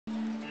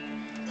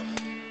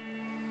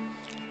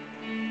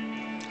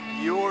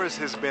yours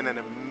has been an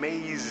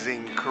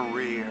amazing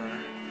career.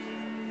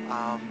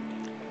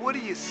 What do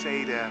you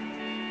say to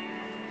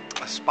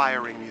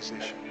aspiring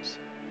musicians?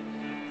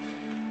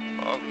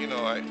 Well,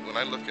 when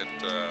I look at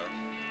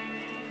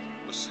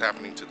what's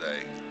happening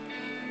today,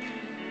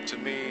 to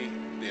me,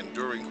 the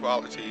enduring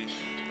quality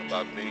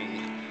about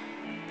being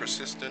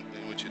persistent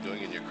in what you're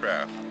doing in your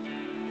craft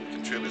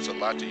contributes a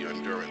lot to your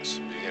endurance,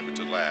 being able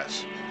to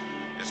last.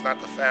 It's not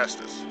the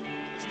fastest,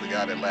 it's the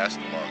guy that lasts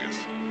the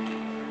longest.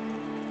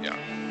 Yeah.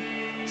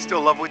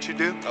 Still love what you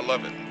do? I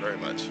love it very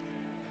much.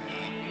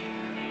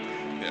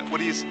 Yeah. What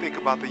do you think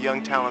about the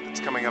young talent that's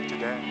coming up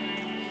today?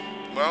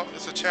 Well,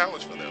 it's a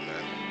challenge for them,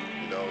 man.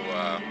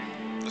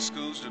 The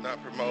schools do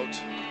not promote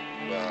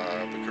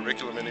the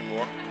curriculum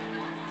anymore,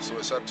 so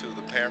it's up to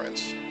the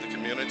parents, the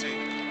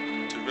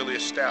community, to really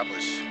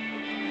establish,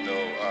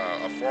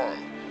 a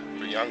forum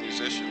for young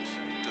musicians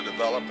to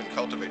develop and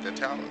cultivate their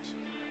talents.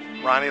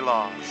 Ronnie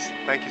Laws,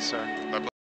 thank you, sir. My